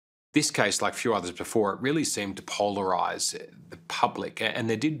This case, like a few others before, it really seemed to polarise the public, and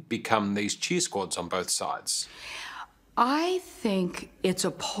there did become these cheer squads on both sides. I think it's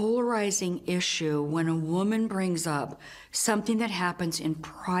a polarizing issue when a woman brings up something that happens in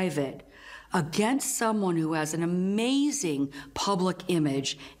private against someone who has an amazing public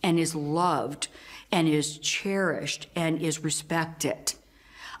image and is loved and is cherished and is respected.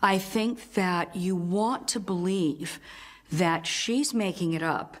 I think that you want to believe that she's making it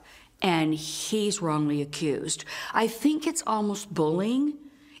up and he's wrongly accused. I think it's almost bullying.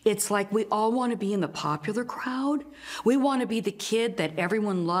 It's like we all want to be in the popular crowd. We want to be the kid that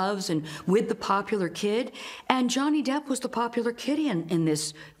everyone loves and with the popular kid. And Johnny Depp was the popular kid in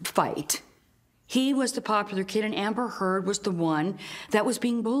this fight. He was the popular kid, and Amber Heard was the one that was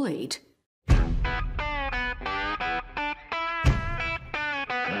being bullied.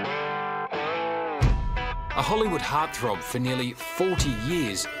 A Hollywood heartthrob for nearly 40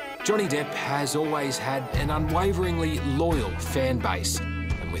 years, Johnny Depp has always had an unwaveringly loyal fan base.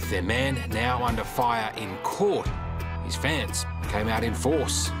 And with their man now under fire in court, his fans came out in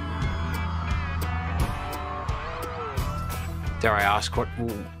force. Dare I ask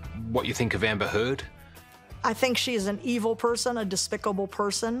what you think of Amber Heard? I think she's an evil person, a despicable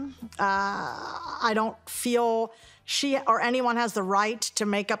person. I don't feel she or anyone has the right to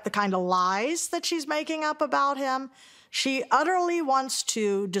make up the kind of lies that she's making up about him. She utterly wants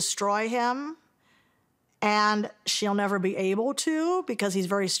to destroy him, and she'll never be able to because he's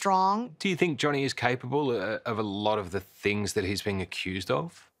very strong. Do you think Johnny is capable of a lot of the things that he's being accused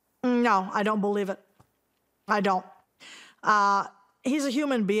of? No, I don't believe it. I don't. He's a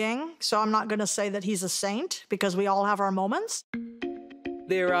human being, so I'm not going to say that he's a saint because we all have our moments.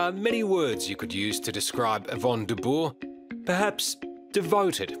 There are many words you could use to describe Yvonne de Boer. Perhaps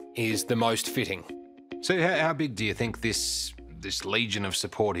devoted is the most fitting. So how big do you think this legion of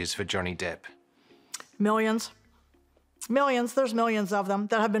support is for Johnny Depp? Millions. Millions. There's millions of them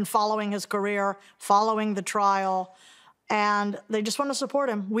that have been following his career, following the trial, and they just want to support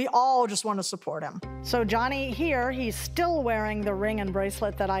him. We all just want to support him. So Johnny here, he's still wearing the ring and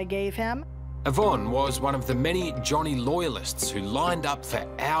bracelet that I gave him. Yvonne was one of the many Johnny loyalists who lined up for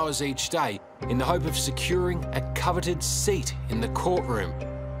hours each day in the hope of securing a coveted seat in the courtroom.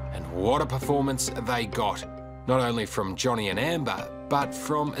 And what a performance they got, not only from Johnny and Amber, but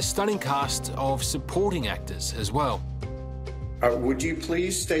from a stunning cast of supporting actors as well. Would you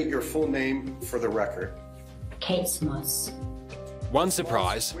please state your full name for the record? Kate Moss. One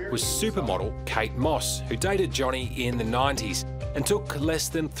surprise was supermodel Kate Moss, who dated Johnny in the 90s and took less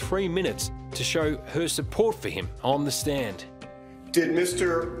than 3 minutes to show her support for him on the stand. Did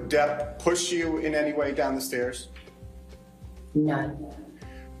Mr. Depp push you in any way down the stairs? No.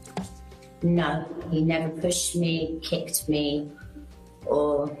 No, he never pushed me, kicked me,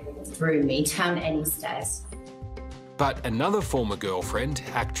 or threw me down any stairs. But another former girlfriend,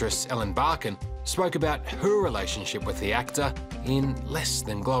 actress Ellen Barkin, spoke about her relationship with the actor in less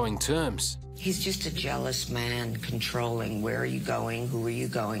than glowing terms. He's just a jealous man, controlling. Where are you going? Who are you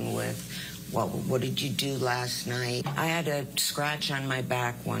going with? What did you do last night? I had a scratch on my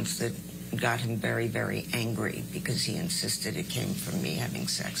back once that got him very, very angry because he insisted it came from me having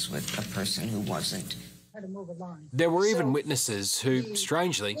sex with a person who wasn't. There were even witnesses who,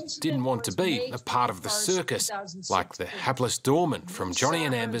 strangely, didn't want to be a part of the circus, like the hapless doorman from Johnny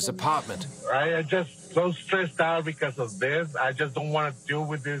and Amber's apartment. I am just so stressed out because of this. I just don't want to deal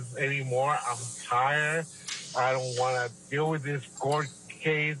with this anymore. I'm tired. I don't want to deal with this court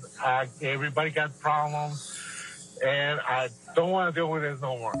case. Everybody got problems, and I don't want to deal with this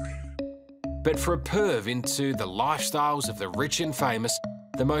no more. But for a perv into the lifestyles of the rich and famous,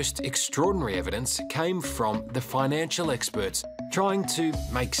 the most extraordinary evidence came from the financial experts trying to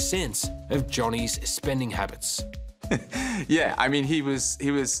make sense of Johnny's spending habits. Yeah, I mean, he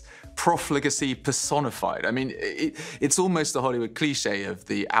was profligacy personified. I mean, it's almost the Hollywood cliche of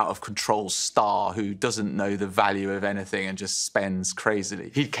the out-of-control star who doesn't know the value of anything and just spends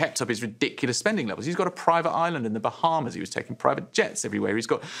crazily. He kept up his ridiculous spending levels. He's got a private island in the Bahamas. He was taking private jets everywhere. He's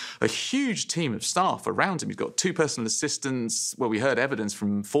got a huge team of staff around him. He's got 2 personal assistants. Well, we heard evidence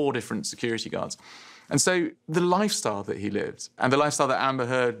from 4 different security guards. And so the lifestyle that he lived and the lifestyle that Amber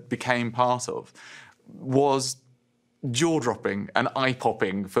Heard became part of was jaw-dropping and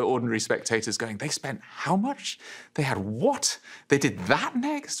eye-popping for ordinary spectators going, they spent how much? They had what? They did that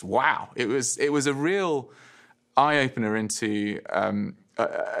next? Wow. It was a real eye-opener into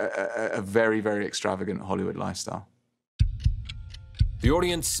a very, very extravagant Hollywood lifestyle. The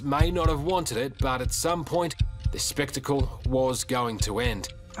audience may not have wanted it, but at some point, the spectacle was going to end.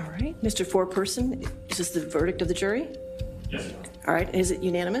 All right, Mr. Foreperson, is this the verdict of the jury? Yes, All right, is it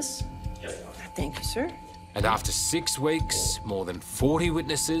unanimous? Yes. Thank you, sir. And after 6 weeks, more than 40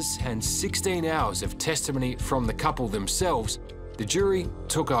 witnesses, and 16 hours of testimony from the couple themselves, the jury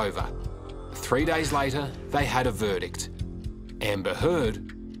took over. 3 days later, they had a verdict. Amber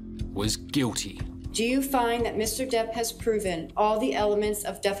Heard was guilty. Do you find that Mr. Depp has proven all the elements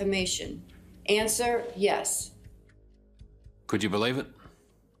of defamation? Answer, yes. Could you believe it?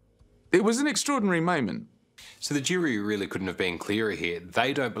 It was an extraordinary moment. So the jury really couldn't have been clearer here.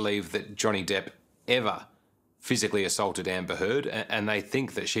 They don't believe that Johnny Depp ever physically assaulted Amber Heard, and they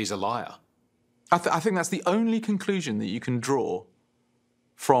think that she's a liar. I think that's the only conclusion that you can draw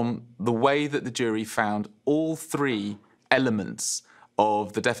from the way that the jury found all 3 elements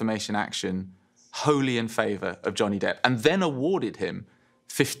of the defamation action wholly in favour of Johnny Depp, and then awarded him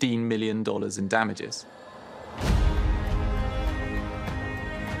 $15 million in damages.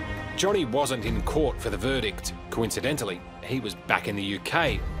 Johnny wasn't in court for the verdict. Coincidentally, he was back in the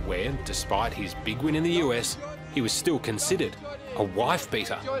UK, where, despite his big win in the US, he was still considered a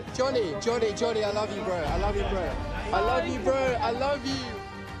wife-beater. Johnny, I love you, bro. I love you, bro. I love you, bro. I love you.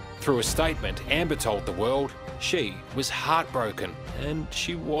 Through a statement, Amber told the world she was heartbroken, and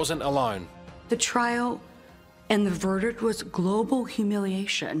she wasn't alone. The trial and the verdict was global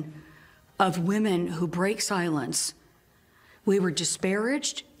humiliation of women who break silence. We were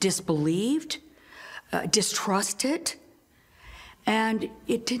disparaged, disbelieved, distrusted, and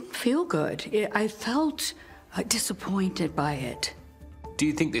it didn't feel good. I felt disappointed by it. Do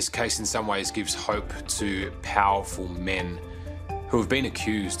you think this case in some ways gives hope to powerful men who have been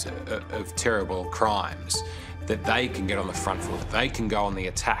accused of terrible crimes, that they can get on the front foot, they can go on the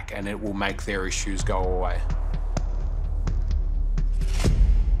attack, and it will make their issues go away?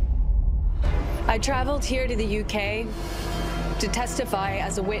 I traveled here to the UK to testify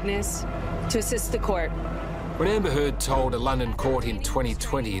as a witness to assist the court. When Amber Heard told a London court in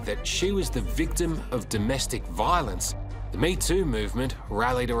 2020 that she was the victim of domestic violence, the Me Too movement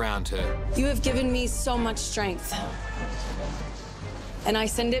rallied around her. You have given me so much strength, and I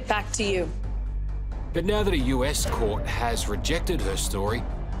send it back to you. But now that a US court has rejected her story,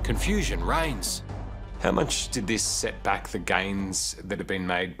 confusion reigns. How much did this set back the gains that have been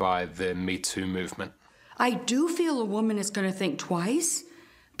made by the Me Too movement? I do feel a woman is going to think twice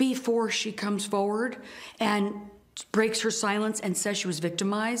before she comes forward and breaks her silence and says she was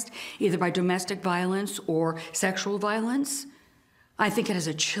victimized, either by domestic violence or sexual violence. I think it has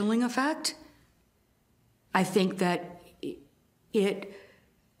a chilling effect. I think that it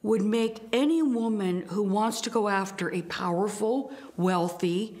would make any woman who wants to go after a powerful,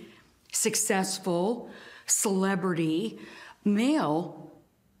 wealthy, successful celebrity male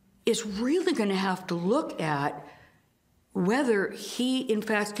is really going to have to look at whether he, in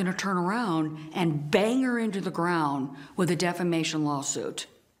fact, is going to turn around and bang her into the ground with a defamation lawsuit.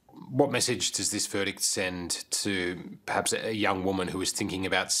 What message does this verdict send to perhaps a young woman who is thinking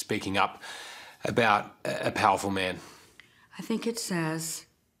about speaking up about a powerful man? I think it says,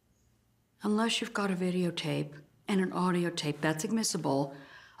 unless you've got a videotape and an audio tape that's admissible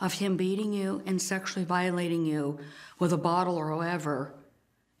of him beating you and sexually violating you with a bottle or however,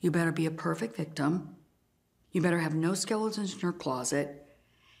 you better be a perfect victim. You better have no skeletons in your closet.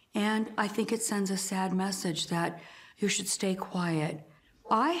 And I think it sends a sad message that you should stay quiet.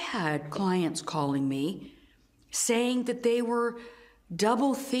 I had clients calling me saying that they were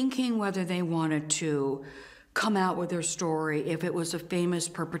double thinking whether they wanted to come out with their story if it was a famous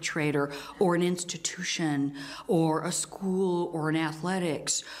perpetrator or an institution or a school or an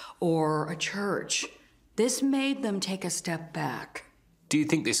athletics or a church. This made them take a step back. Do you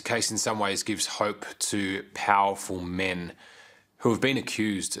think this case in some ways gives hope to powerful men who have been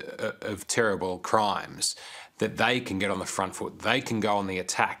accused of terrible crimes, that they can get on the front foot, they can go on the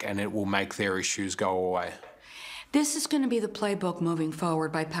attack, and it will make their issues go away? This is going to be the playbook moving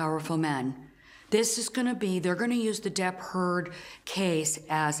forward by powerful men. This is going to be, they're going to use the Depp Heard case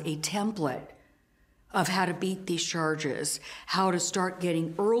as a template of how to beat these charges, how to start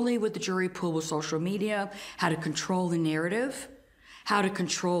getting early with the jury pool with social media, how to control the narrative, how to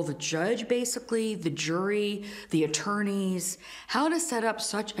control the judge, basically, the jury, the attorneys, how to set up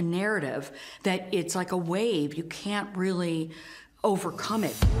such a narrative that it's like a wave. You can't really overcome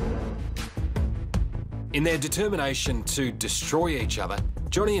it. In their determination to destroy each other,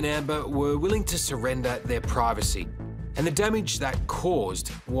 Johnny and Amber were willing to surrender their privacy, and the damage that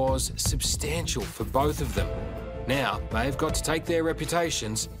caused was substantial for both of them. Now, they've got to take their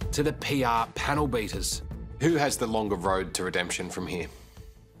reputations to the PR panel beaters. Who has the longer road to redemption from here?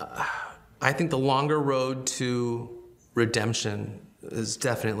 I think the longer road to redemption is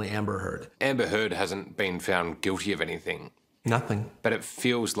definitely Amber Heard. Amber Heard hasn't been found guilty of anything. Nothing. But it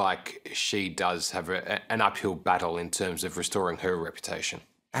feels like she does have an uphill battle in terms of restoring her reputation.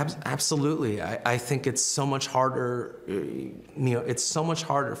 Absolutely. I think it's so much harder, it's so much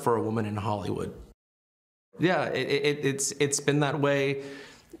harder for a woman in Hollywood. Yeah, it's been that way,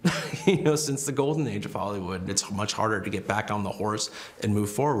 since the golden age of Hollywood. It's much harder to get back on the horse and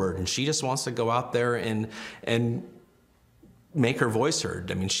move forward. And she just wants to go out there and make her voice heard.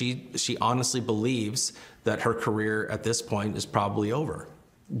 I mean, she honestly believes that her career at this point is probably over.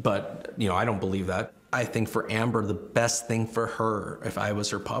 But, I don't believe that. I think for Amber, the best thing for her, if I was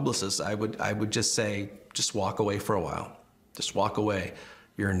her publicist, I would just say, just walk away for a while. Just walk away.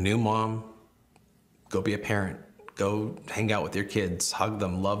 You're a new mom. Go be a parent. Go hang out with your kids, hug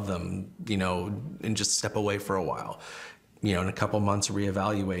them, love them, and just step away for a while. In a couple months,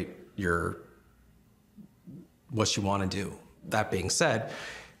 reevaluate what you want to do. That being said,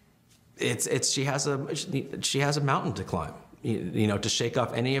 she has a mountain to climb. To shake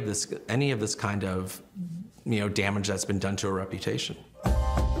off any of this kind of damage that's been done to her reputation.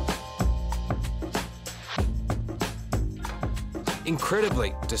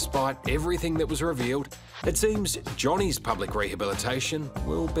 Incredibly, despite everything that was revealed, it seems Johnny's public rehabilitation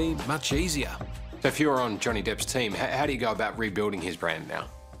will be much easier. So if you're on Johnny Depp's team, how do you go about rebuilding his brand now?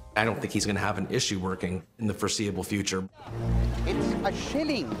 I don't think he's going to have an issue working in the foreseeable future. It's a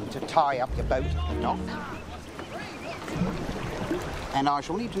shilling to tie up your boat, Doc. And I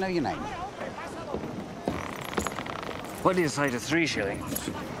shall need to know your name. What do you say to 3 shillings?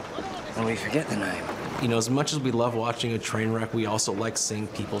 And we forget the name. As much as we love watching a train wreck, we also like seeing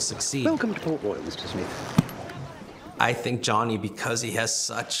people succeed. Welcome to Port Royal, Mr. Smith. I think Johnny, because he has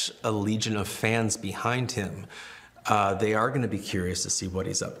such a legion of fans behind him, they are going to be curious to see what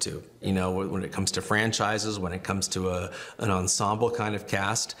he's up to. When it comes to franchises, when it comes to an ensemble kind of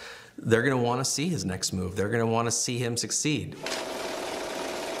cast, they're going to want to see his next move. They're going to want to see him succeed.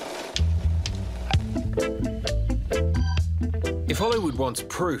 If Hollywood wants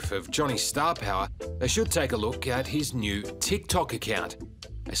proof of Johnny's star power, they should take a look at his new TikTok account.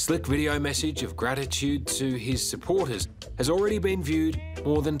 A slick video message of gratitude to his supporters has already been viewed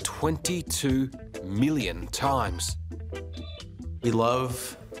more than 22 million times. We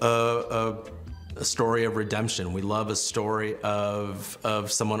love a story of redemption. We love a story of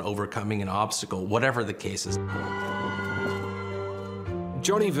someone overcoming an obstacle, whatever the case is.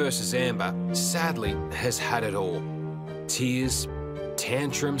 Johnny versus Amber sadly has had it all. Tears,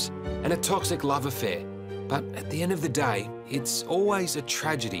 tantrums, and a toxic love affair. But at the end of the day, it's always a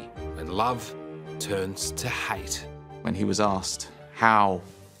tragedy when love turns to hate. When he was asked how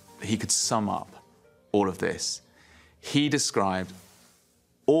he could sum up all of this, he described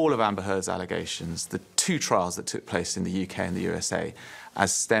all of Amber Heard's allegations, the 2 trials that took place in the UK and the USA,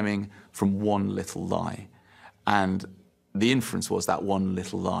 as stemming from one little lie. And the inference was that one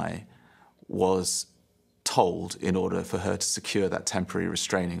little lie was told in order for her to secure that temporary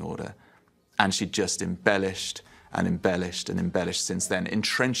restraining order. And she just embellished and embellished and embellished since then,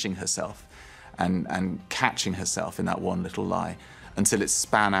 entrenching herself and catching herself in that one little lie until it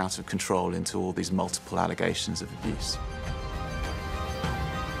span out of control into all these multiple allegations of abuse.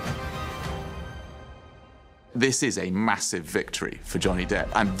 This is a massive victory for Johnny Depp,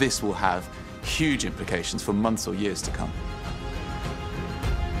 and this will have huge implications for months or years to come.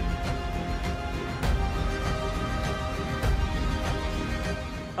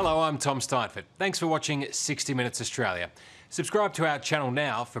 Hello, I'm Tom Steinfort. Thanks for watching 60 Minutes Australia. Subscribe to our channel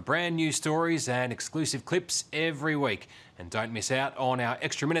now for brand new stories and exclusive clips every week. And don't miss out on our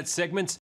Extra Minutes segments